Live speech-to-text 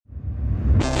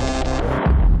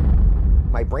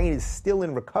my brain is still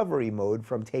in recovery mode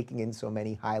from taking in so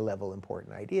many high-level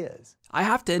important ideas. I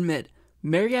have to admit,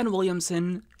 Marianne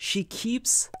Williamson, she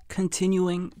keeps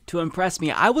continuing to impress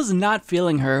me. I was not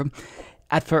feeling her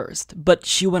at first, but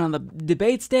she went on the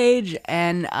debate stage,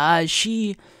 and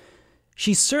she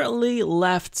certainly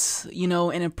left,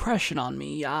 an impression on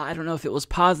me. I don't know if it was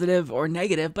positive or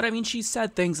negative, but I mean, she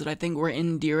said things that I think were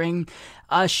endearing.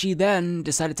 She then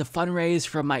decided to fundraise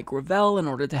for Mike Gravel in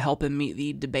order to help him meet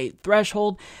the debate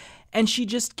threshold. And she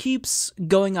just keeps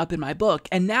going up in my book.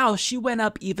 And now she went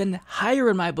up even higher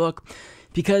in my book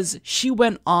because she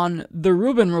went on the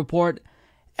Rubin Report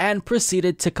and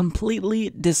proceeded to completely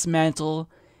dismantle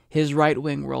his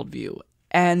right-wing worldview.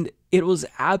 And it was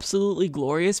absolutely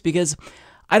glorious because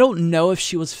I don't know if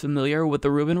she was familiar with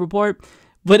the Rubin Report,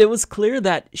 but it was clear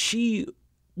that she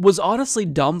was honestly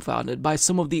dumbfounded by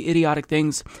some of the idiotic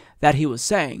things that he was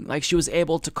saying. Like, she was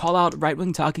able to call out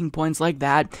right-wing talking points like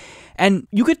that, and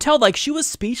you could tell, like, she was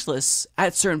speechless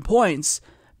at certain points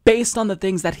based on the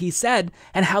things that he said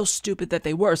and how stupid that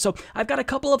they were. So I've got a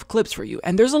couple of clips for you,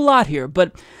 and there's a lot here,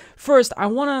 but first I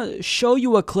want to show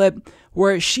you a clip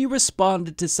where she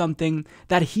responded to something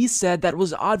that he said that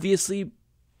was obviously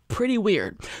pretty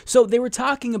weird. So they were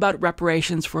talking about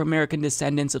reparations for American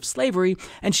descendants of slavery,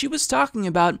 and she was talking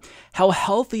about how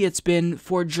healthy it's been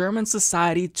for German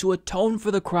society to atone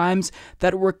for the crimes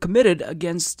that were committed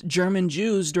against German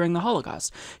Jews during the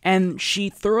Holocaust. And she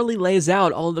thoroughly lays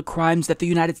out all of the crimes that the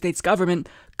United States government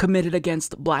committed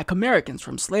against Black Americans,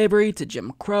 from slavery to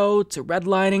Jim Crow to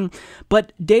redlining.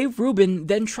 But Dave Rubin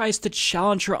then tries to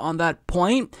challenge her on that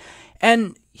point,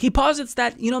 and he posits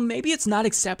that, maybe it's not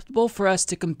acceptable for us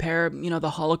to compare, the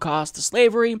Holocaust to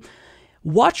slavery.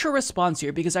 Watch her response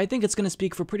here, because I think it's going to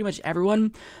speak for pretty much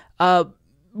everyone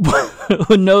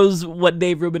who knows what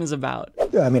Dave Rubin is about.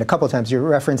 I mean, a couple of times you're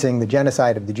referencing the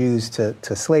genocide of the Jews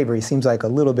to slavery. Seems like a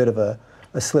little bit of a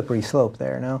slippery slope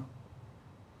there, no?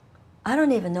 I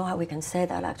don't even know how we can say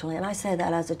that, actually, and I say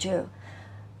that as a Jew.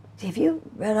 Have you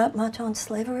read up much on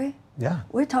slavery? Yeah.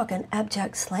 We're talking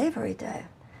abject slavery, Dave.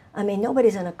 I mean,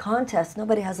 nobody's in a contest.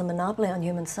 Nobody has a monopoly on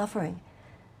human suffering.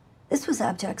 This was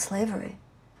abject slavery.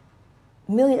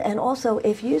 And also,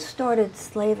 if you started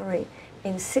slavery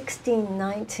in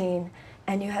 1619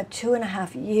 and you had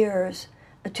 2.5 years,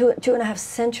 2.5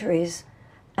 centuries,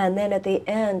 and then at the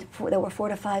end there were 4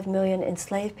 to 5 million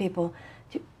enslaved people,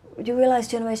 do you realize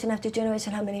generation after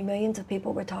generation how many millions of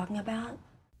people we're talking about?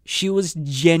 She was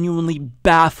genuinely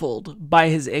baffled by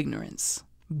his ignorance.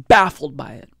 Baffled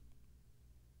by it.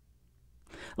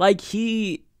 Like,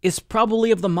 he is probably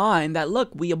of the mind that,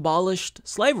 look, we abolished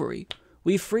slavery.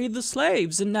 We freed the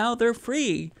slaves, and now they're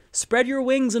free. Spread your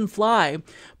wings and fly.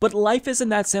 But life isn't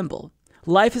that simple.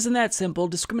 Life isn't that simple.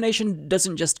 Discrimination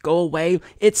doesn't just go away.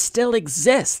 It still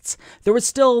exists. There were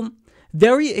still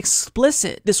very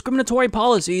explicit discriminatory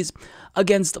policies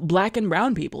against Black and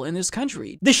brown people in this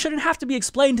country. This shouldn't have to be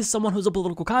explained to someone who's a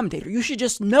political commentator. You should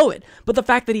just know it. But the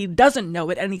fact that he doesn't know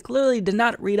it, and he clearly did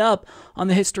not read up on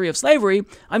the history of slavery,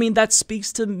 I mean, that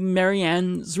speaks to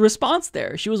Marianne's response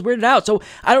there. She was weirded out. So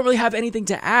I don't really have anything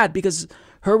to add, because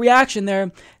her reaction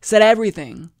there said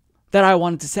everything that I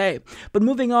wanted to say. But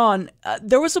moving on,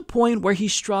 there was a point where he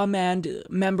strawmanned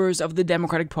members of the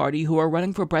Democratic Party who are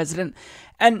running for president,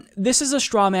 and this is a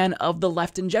strawman of the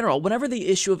left in general. Whenever the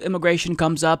issue of immigration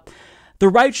comes up, the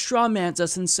right strawmans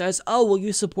us and says, oh, well,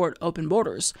 you support open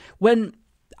borders. When,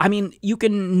 I mean, you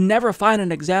can never find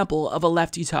an example of a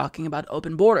lefty talking about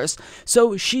open borders.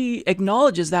 So she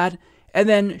acknowledges that and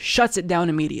then shuts it down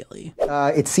immediately.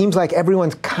 It seems like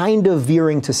everyone's kind of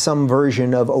veering to some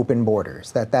version of open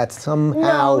borders. That's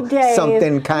somehow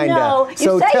something kind of. No,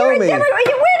 so you say tell you're me. A Democrat. Where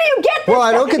do you get this? Well,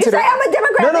 I don't consider. You say I'm a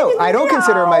Democrat. No, I don't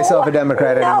consider myself a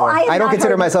Democrat anymore. I don't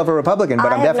consider myself a Republican,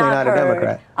 but I'm definitely not a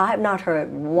Democrat. I have not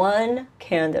heard one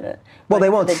candidate. Well, they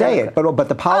won't say it, but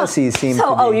the policies seem to be.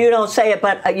 Oh, you don't say it,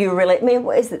 but you really. I mean,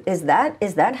 is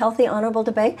that healthy, honorable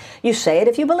debate? You say it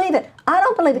if you believe it. I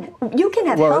don't believe it. You can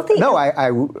have healthy. No,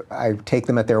 I take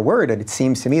them at their word, and it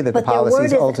seems to me that the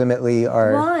policies ultimately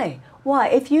are. Why? Why?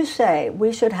 If you say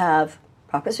we should have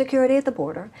proper security at the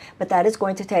border, but that is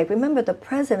going to take. Remember, the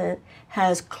president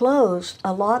has closed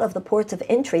a lot of the ports of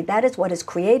entry. That is what has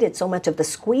created so much of the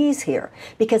squeeze here,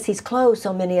 because he's closed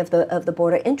so many of the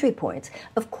border entry points.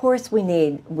 Of course, we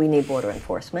need border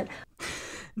enforcement.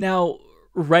 Now,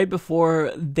 right before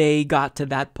they got to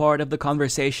that part of the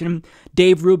conversation,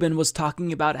 Dave Rubin was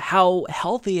talking about how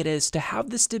healthy it is to have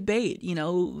this debate,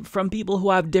 from people who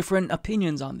have different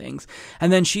opinions on things.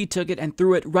 And then she took it and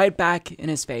threw it right back in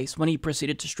his face when he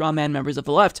proceeded to strawman members of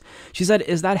the left. She said,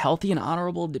 is that healthy and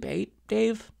honorable debate,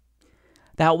 Dave?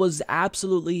 That was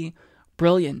absolutely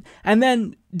brilliant. And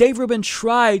then Dave Rubin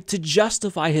tried to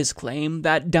justify his claim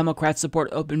that Democrats support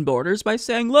open borders by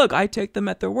saying, look, I take them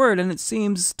at their word, and it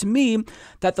seems to me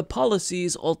that the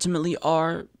policies ultimately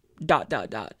are ...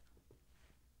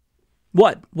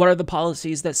 What? What are the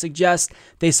policies that suggest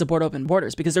they support open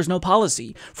borders? Because there's no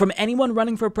policy from anyone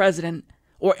running for president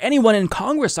or anyone in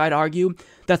Congress, I'd argue,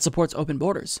 that supports open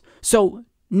borders. So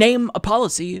name a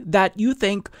policy that you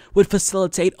think would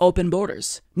facilitate open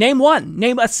borders. Name one.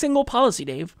 Name a single policy,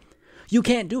 Dave. You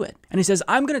can't do it. And he says,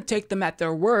 I'm going to take them at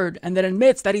their word, and then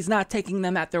admits that he's not taking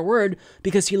them at their word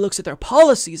because he looks at their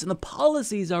policies, and the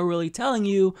policies are really telling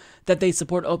you that they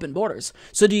support open borders.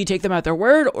 So do you take them at their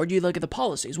word, or do you look at the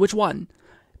policies? Which one?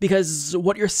 Because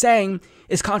what you're saying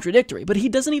is contradictory, but he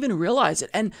doesn't even realize it.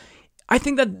 And I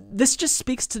think that this just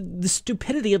speaks to the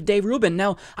stupidity of Dave Rubin.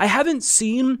 Now, I haven't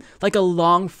seen like a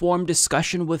long-form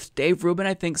discussion with Dave Rubin,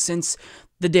 I think, since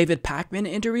the David Pakman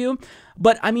interview.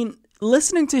 But I mean,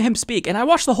 listening to him speak, and I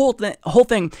watched the whole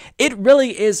thing, it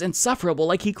really is insufferable.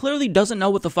 Like, he clearly doesn't know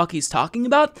what the fuck he's talking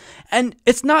about. And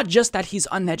it's not just that he's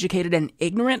uneducated and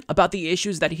ignorant about the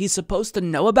issues that he's supposed to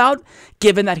know about,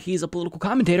 given that he's a political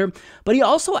commentator, but he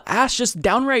also asks just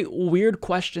downright weird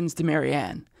questions to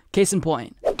Marianne. Case in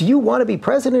point. Do you want to be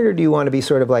president, or do you want to be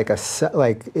sort of like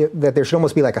that there should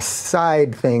almost be like a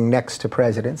side thing next to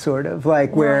president, sort of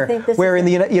like where in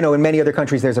the, in many other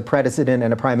countries there's a president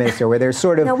and a prime minister, where there's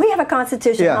sort of... No, we have a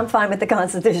constitution. Yeah. I'm fine with the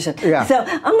constitution. Yeah. So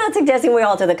I'm not suggesting we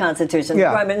alter the constitution.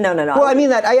 Yeah. No. Well, I mean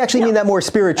that, I actually mean that more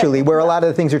spiritually, where a lot of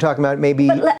the things you're talking about maybe...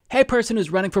 Hey, person who's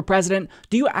running for president,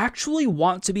 do you actually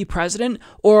want to be president,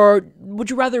 or would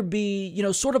you rather be,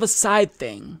 sort of a side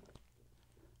thing?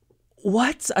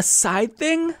 What? A side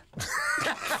thing?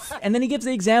 And then he gives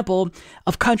the example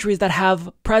of countries that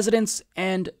have presidents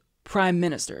and prime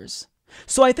ministers.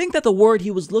 So I think that the word he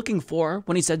was looking for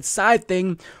when he said side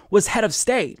thing was head of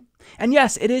state. And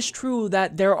yes, it is true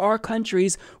that there are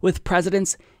countries with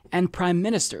presidents and prime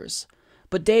ministers.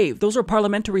 But Dave, those are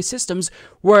parliamentary systems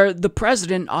where the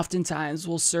president oftentimes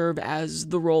will serve as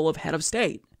the role of head of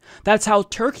state. That's how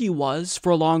Turkey was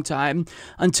for a long time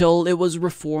until it was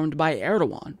reformed by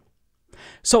Erdogan.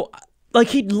 So,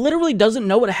 he literally doesn't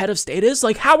know what a head of state is.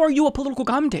 How are you a political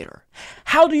commentator?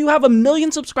 How do you have 1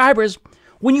 million subscribers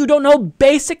when you don't know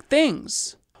basic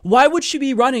things? Why would she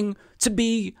be running to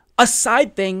be a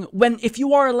side thing when, if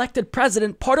you are elected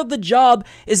president, part of the job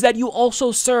is that you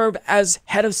also serve as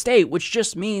head of state, which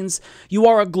just means you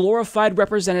are a glorified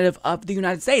representative of the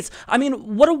United States? I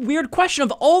mean, what a weird question.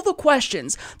 Of all the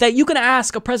questions that you can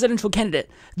ask a presidential candidate,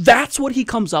 that's what he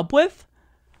comes up with?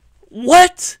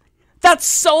 What? That's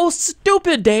so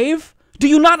stupid, Dave. Do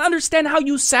you not understand how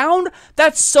you sound?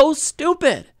 That's so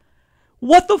stupid.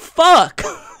 What the fuck?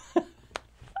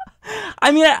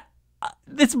 I mean,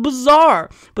 it's bizarre.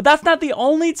 But that's not the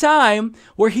only time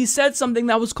where he said something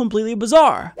that was completely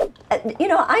bizarre.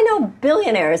 I know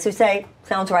billionaires who say,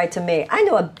 sounds right to me. I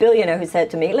know a billionaire who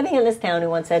said to me, living in this town, who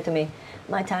once said to me,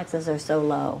 my taxes are so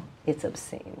low, it's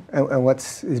obscene. And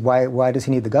why does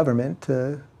he need the government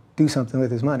to do something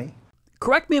with his money?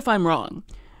 Correct me if I'm wrong,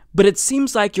 but it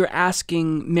seems like you're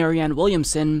asking Marianne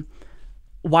Williamson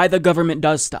why the government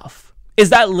does stuff.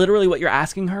 Is that literally what you're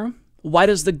asking her? Why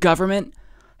does the government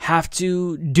have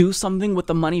to do something with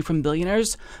the money from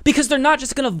billionaires? Because they're not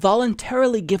just going to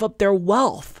voluntarily give up their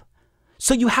wealth.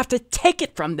 So you have to take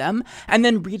it from them and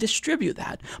then redistribute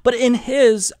that. But in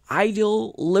his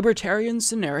ideal libertarian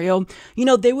scenario,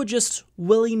 they would just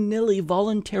willy-nilly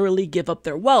voluntarily give up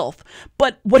their wealth.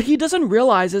 But what he doesn't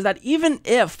realize is that even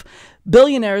if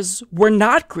billionaires were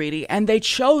not greedy and they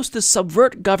chose to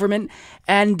subvert government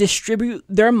and distribute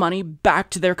their money back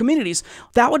to their communities,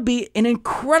 that would be an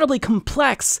incredibly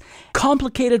complex,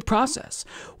 complicated process,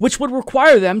 which would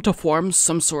require them to form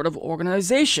some sort of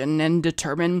organization and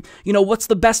determine, what's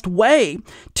the best way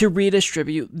to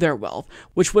redistribute their wealth,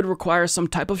 which would require some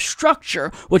type of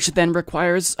structure, which then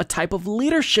requires a type of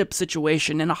leadership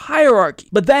situation and a hierarchy.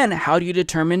 But then how do you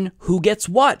determine who gets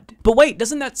what? But wait,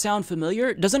 doesn't that sound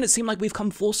familiar? Doesn't it seem like we've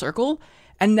come full circle?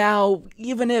 And now,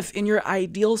 even if in your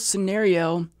ideal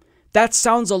scenario, that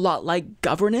sounds a lot like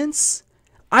governance.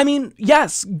 I mean,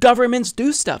 yes, governments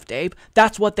do stuff, Dave.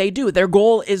 That's what they do. Their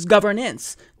goal is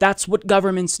governance. That's what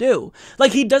governments do.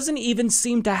 He doesn't even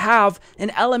seem to have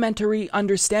an elementary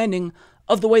understanding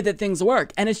of the way that things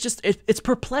work. And it's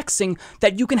perplexing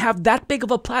that you can have that big of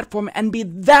a platform and be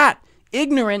that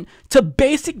ignorant to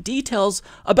basic details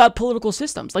about political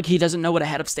systems. He doesn't know what a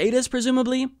head of state is,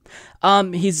 presumably.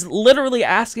 He's literally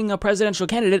asking a presidential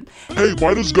candidate, hey,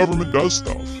 why does government do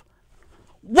stuff?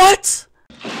 What?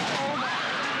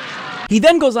 He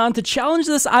then goes on to challenge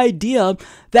this idea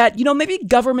that, maybe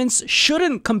governments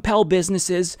shouldn't compel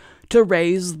businesses to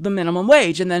raise the minimum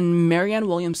wage. And then Marianne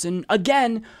Williamson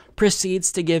again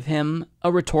proceeds to give him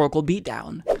a rhetorical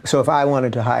beatdown. So if I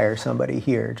wanted to hire somebody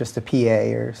here, just a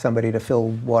PA or somebody to fill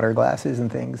water glasses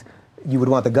and things, you would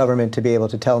want the government to be able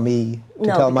to tell me,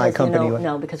 tell my company.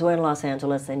 No, because we're in Los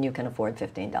Angeles and you can afford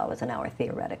 $15 an hour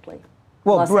theoretically.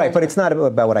 Well, right, but it's not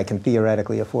about what I can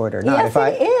theoretically afford or not.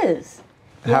 Yes, it is.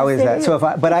 How is that? So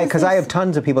because I have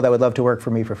tons of people that would love to work for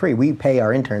me for free. We pay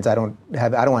our interns. I don't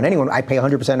want anyone. I pay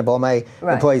 100% of all my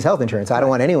employees' health insurance. I don't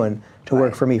want anyone to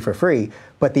work for me for free.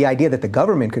 But the idea that the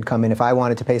government could come in if I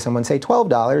wanted to pay someone, say,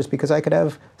 $12 because I could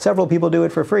have several people do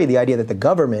it for free. The idea that the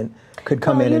government could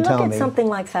come in and tell me. You look at something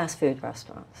like fast food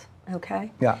restaurants,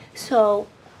 okay? Yeah. So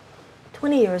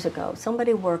 20 years ago,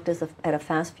 somebody worked at a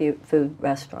fast food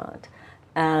restaurant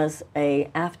as a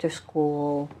after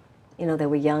school, they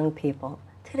were young people.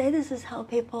 Today, this is how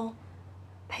people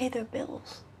pay their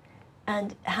bills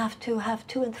and have to have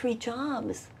 2 and 3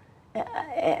 jobs.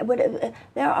 There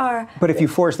are... But if you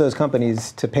force those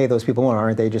companies to pay those people more,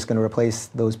 aren't they just going to replace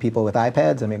those people with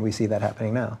iPads? I mean, we see that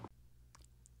happening now.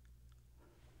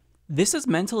 This is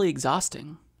mentally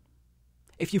exhausting.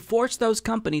 If you force those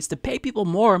companies to pay people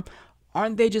more,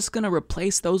 aren't they just going to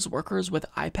replace those workers with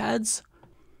iPads?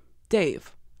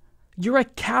 Dave, you're a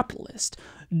capitalist.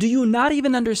 Do you not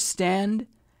even understand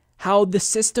how the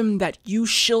system that you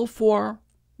shill for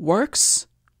works?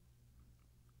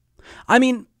 I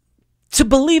mean, to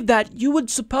believe that, you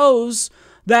would suppose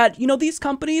that, these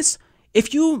companies,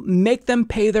 if you make them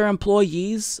pay their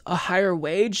employees a higher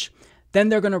wage, then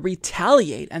they're going to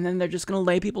retaliate and then they're just going to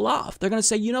lay people off. They're going to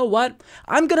say, you know what?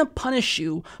 I'm going to punish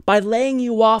you by laying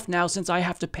you off now since I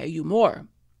have to pay you more.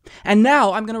 And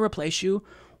now I'm going to replace you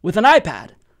with an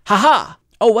iPad. Haha.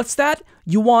 Oh, what's that?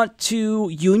 You want to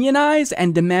unionize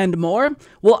and demand more?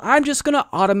 Well, I'm just going to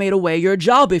automate away your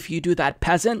job if you do that,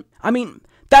 peasant. I mean,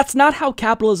 that's not how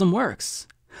capitalism works.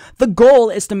 The goal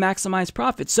is to maximize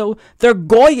profits. So they're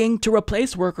going to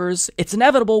replace workers. It's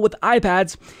inevitable with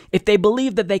iPads if they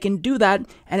believe that they can do that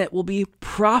and it will be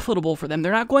profitable for them.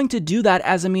 They're not going to do that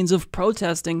as a means of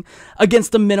protesting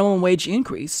against the minimum wage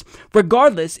increase.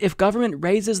 Regardless if government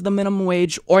raises the minimum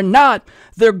wage or not,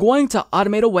 they're going to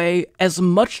automate away as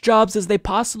much jobs as they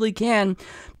possibly can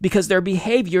because their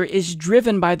behavior is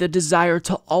driven by the desire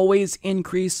to always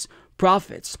increase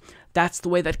profits. That's the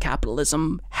way that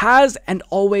capitalism has and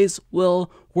always will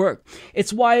work.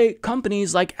 It's why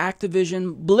companies like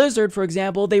Activision Blizzard, for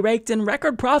example, they raked in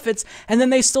record profits and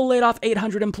then they still laid off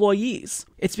 800 employees.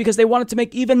 It's because they wanted to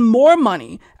make even more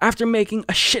money after making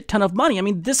a shit ton of money. I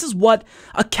mean, this is what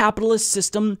a capitalist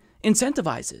system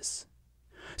incentivizes.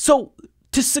 So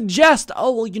to suggest,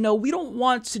 we don't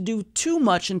want to do too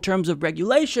much in terms of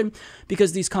regulation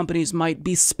because these companies might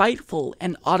be spiteful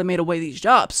and automate away these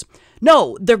jobs.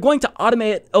 No, they're going to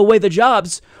automate away the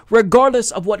jobs regardless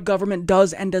of what government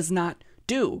does and does not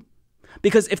do.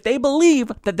 Because if they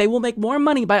believe that they will make more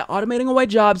money by automating away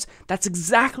jobs, that's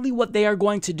exactly what they are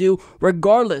going to do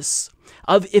regardless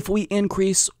of if we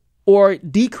increase or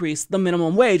decrease the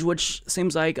minimum wage, which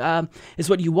seems like is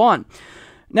what you want.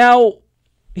 Now,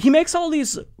 he makes all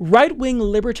these right-wing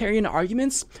libertarian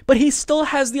arguments, but he still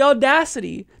has the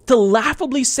audacity to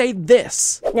laughably say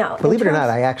this. Now, believe it or not,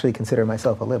 I actually consider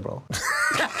myself a liberal.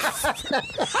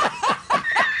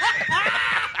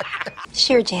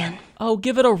 Sure, Jan. Oh,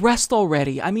 give it a rest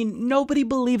already. I mean, nobody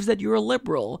believes that you're a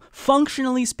liberal.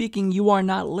 Functionally speaking, you are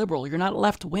not liberal. You're not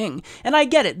left-wing. And I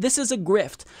get it. This is a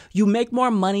grift. You make more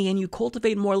money and you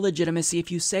cultivate more legitimacy if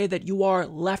you say that you are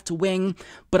left-wing,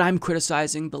 but I'm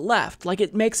criticizing the left. Like,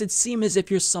 it makes it seem as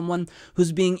if you're someone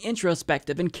who's being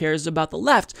introspective and cares about the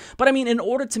left. But I mean, in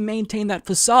order to maintain that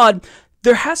facade,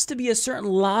 there has to be a certain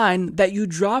line that you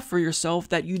draw for yourself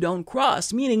that you don't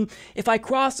cross. Meaning, if I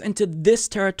cross into this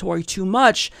territory too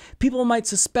much, people might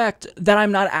suspect that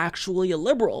I'm not actually a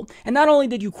liberal. And not only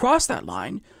did you cross that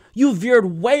line, you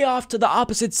veered way off to the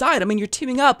opposite side. I mean, you're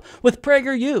teaming up with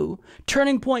PragerU,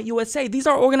 Turning Point USA. These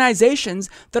are organizations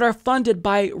that are funded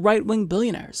by right-wing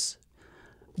billionaires.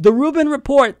 The Rubin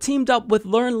Report teamed up with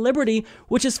Learn Liberty,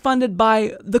 which is funded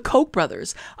by the Koch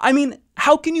brothers. I mean,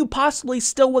 how can you possibly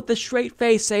still with a straight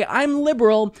face say, I'm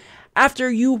liberal, after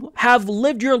you have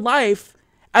lived your life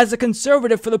as a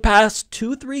conservative for the past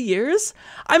 2-3 years?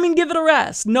 I mean, give it a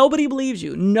rest. Nobody believes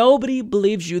you. Nobody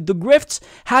believes you. The grift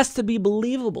has to be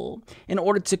believable in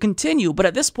order to continue. But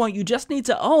at this point, you just need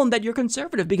to own that you're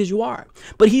conservative because you are.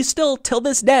 But he still, till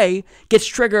this day, gets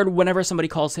triggered whenever somebody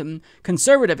calls him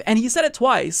conservative. And he said it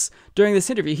twice during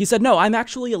this interview. He said, no, I'm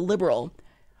actually a liberal.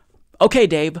 Okay,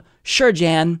 Dave. Sure,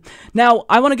 Jan. Now,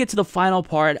 I want to get to the final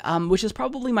part, which is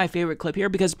probably my favorite clip here,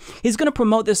 because he's going to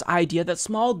promote this idea that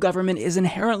small government is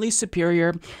inherently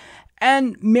superior.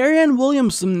 And Marianne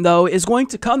Williamson, though, is going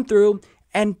to come through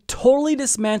and totally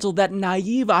dismantle that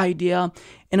naive idea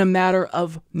in a matter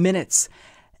of minutes.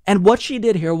 And what she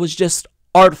did here was just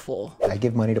artful. I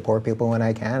give money to poor people when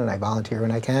I can, and I volunteer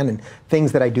when I can, and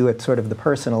things that I do at sort of the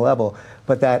personal level.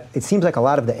 But that it seems like a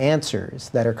lot of the answers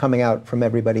that are coming out from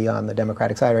everybody on the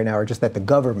Democratic side right now are just that the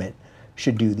government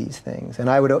should do these things.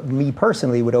 And me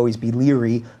personally, would always be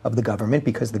leery of the government,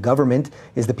 because the government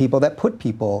is the people that put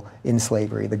people in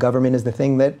slavery. The government is the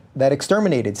thing that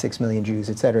exterminated 6 million Jews,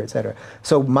 et cetera, et cetera.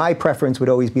 So my preference would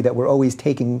always be that we're always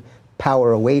taking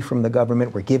power away from the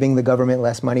government. We're giving the government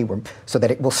less money so that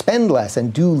it will spend less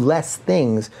and do less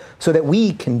things so that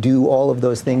we can do all of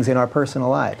those things in our personal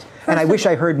lives. And I wish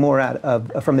I heard more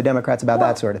from the Democrats about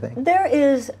that sort of thing. There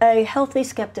is a healthy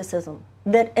skepticism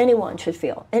that anyone should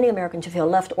feel, any American should feel,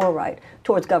 left or right,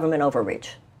 towards government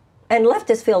overreach. And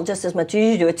leftists feel just as much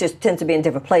as you do, it just tends to be in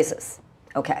different places.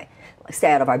 Okay. Like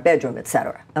stay out of our bedroom,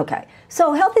 etc. Okay.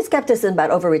 So healthy skepticism about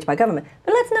overreach by government.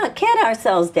 But let's not kid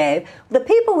ourselves, Dave. The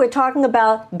people we're talking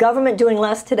about government doing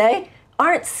less today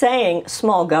aren't saying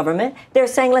small government. They're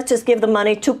saying let's just give the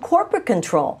money to corporate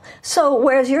control. So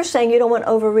whereas you're saying you don't want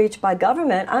overreach by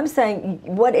government, I'm saying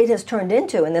what it has turned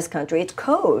into in this country, it's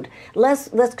code.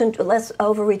 Less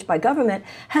overreach by government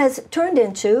has turned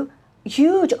into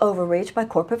huge overreach by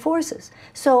corporate forces.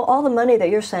 So all the money that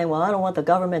you're saying, well, I don't want the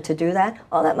government to do that,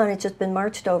 all that money's just been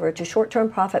marched over to short-term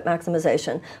profit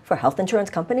maximization for health insurance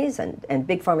companies and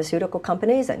big pharmaceutical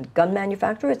companies and gun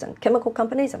manufacturers and chemical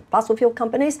companies and fossil fuel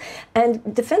companies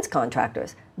and defense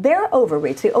contractors. Their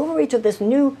overreach, the overreach of this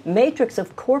new matrix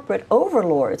of corporate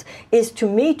overlords, is to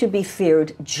me to be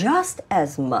feared just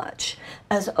as much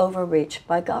as overreach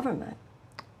by government.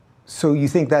 So you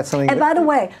think that's something... And by the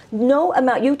way, no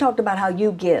amount, you talked about how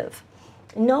you give,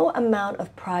 no amount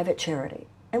of private charity,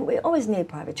 and we always need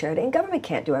private charity, and government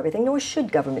can't do everything, nor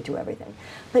should government do everything,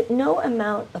 but no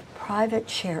amount of private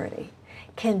charity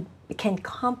can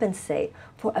compensate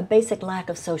for a basic lack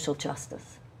of social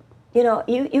justice. You know,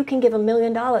 you can give $1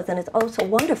 million and it's oh so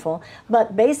wonderful,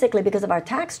 but basically because of our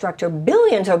tax structure,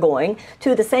 billions are going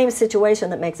to the same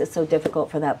situation that makes it so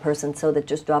difficult for that person, so that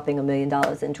just dropping $1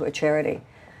 million into a charity,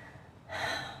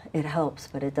 it helps,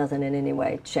 but it doesn't in any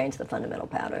way change the fundamental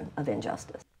pattern of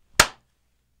injustice.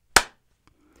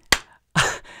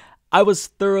 I was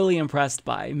thoroughly impressed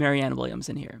by Marianne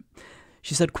Williamson here.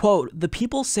 She said, quote, "The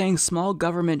people saying small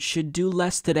government should do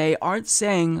less today aren't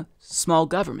saying small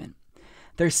government.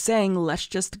 They're saying let's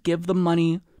just give the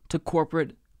money to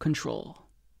corporate control."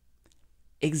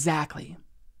 Exactly.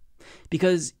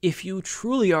 Because if you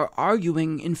truly are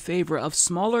arguing in favor of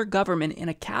smaller government in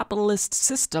a capitalist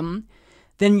system,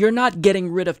 then you're not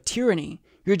getting rid of tyranny.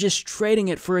 You're just trading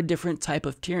it for a different type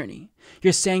of tyranny.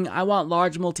 You're saying, I want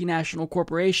large multinational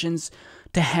corporations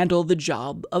to handle the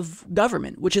job of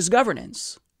government, which is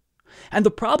governance. And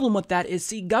the problem with that is,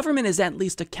 see, government is at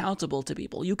least accountable to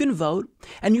people. You can vote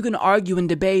and you can argue and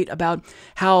debate about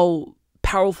how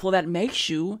powerful that makes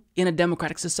you in a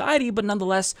democratic society, but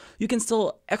nonetheless, you can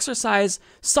still exercise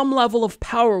some level of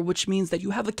power, which means that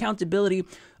you have accountability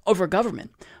over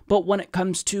government. But when it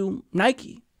comes to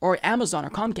Nike or Amazon or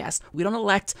Comcast, we don't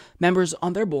elect members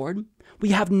on their board. We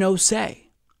have no say.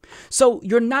 So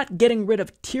you're not getting rid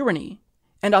of tyranny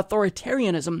and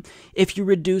authoritarianism if you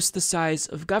reduce the size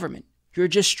of government. You're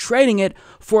just trading it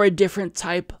for a different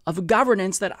type of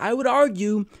governance that I would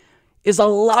argue is a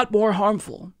lot more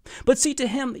harmful. But see, to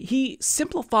him, he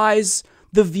simplifies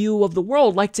the view of the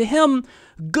world. Like, to him,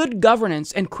 good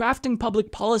governance and crafting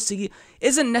public policy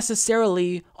isn't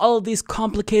necessarily all of these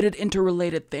complicated,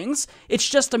 interrelated things. It's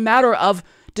just a matter of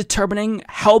determining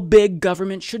how big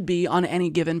government should be on any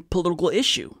given political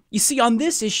issue. You see, on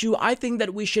this issue, I think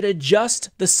that we should adjust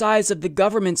the size of the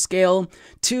government scale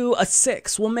to a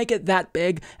 6. We'll make it that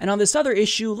big. And on this other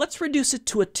issue, let's reduce it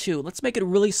to a 2. Let's make it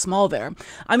really small there.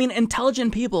 I mean,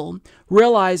 intelligent people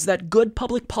realize that good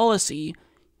public policy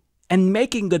and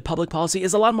making good public policy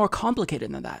is a lot more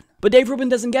complicated than that. But Dave Rubin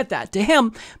doesn't get that. To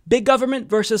him, big government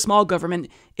versus small government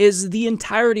is the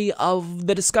entirety of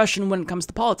the discussion when it comes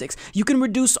to politics. You can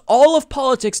reduce all of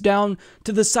politics down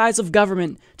to the size of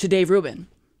government to Dave Rubin.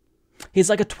 He's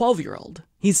like a 12-year-old.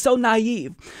 He's so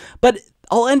naive. But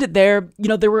I'll end it there. You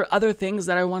know, there were other things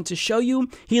that I want to show you.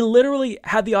 He literally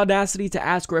had the audacity to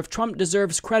ask her if Trump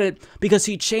deserves credit because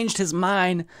he changed his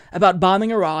mind about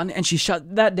bombing Iran, and she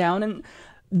shut that down. And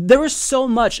there was so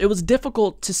much. It was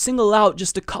difficult to single out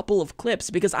just a couple of clips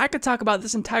because I could talk about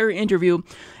this entire interview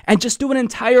and just do an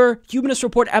entire Humanist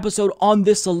Report episode on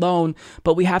this alone,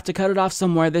 but we have to cut it off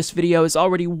somewhere. This video is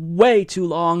already way too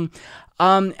long.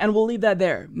 And we'll leave that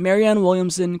there. Marianne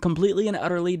Williamson completely and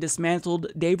utterly dismantled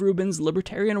Dave Rubin's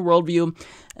libertarian worldview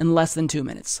in less than 2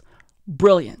 minutes.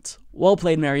 Brilliant. Well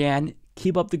played, Marianne.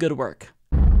 Keep up the good work.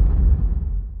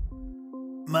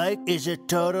 Mike is a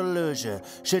total loser,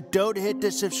 so don't hit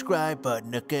the subscribe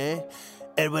button, okay?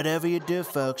 And whatever you do,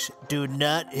 folks, do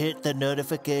not hit the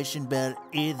notification bell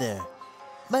either.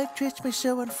 Mike treats me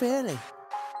so unfairly.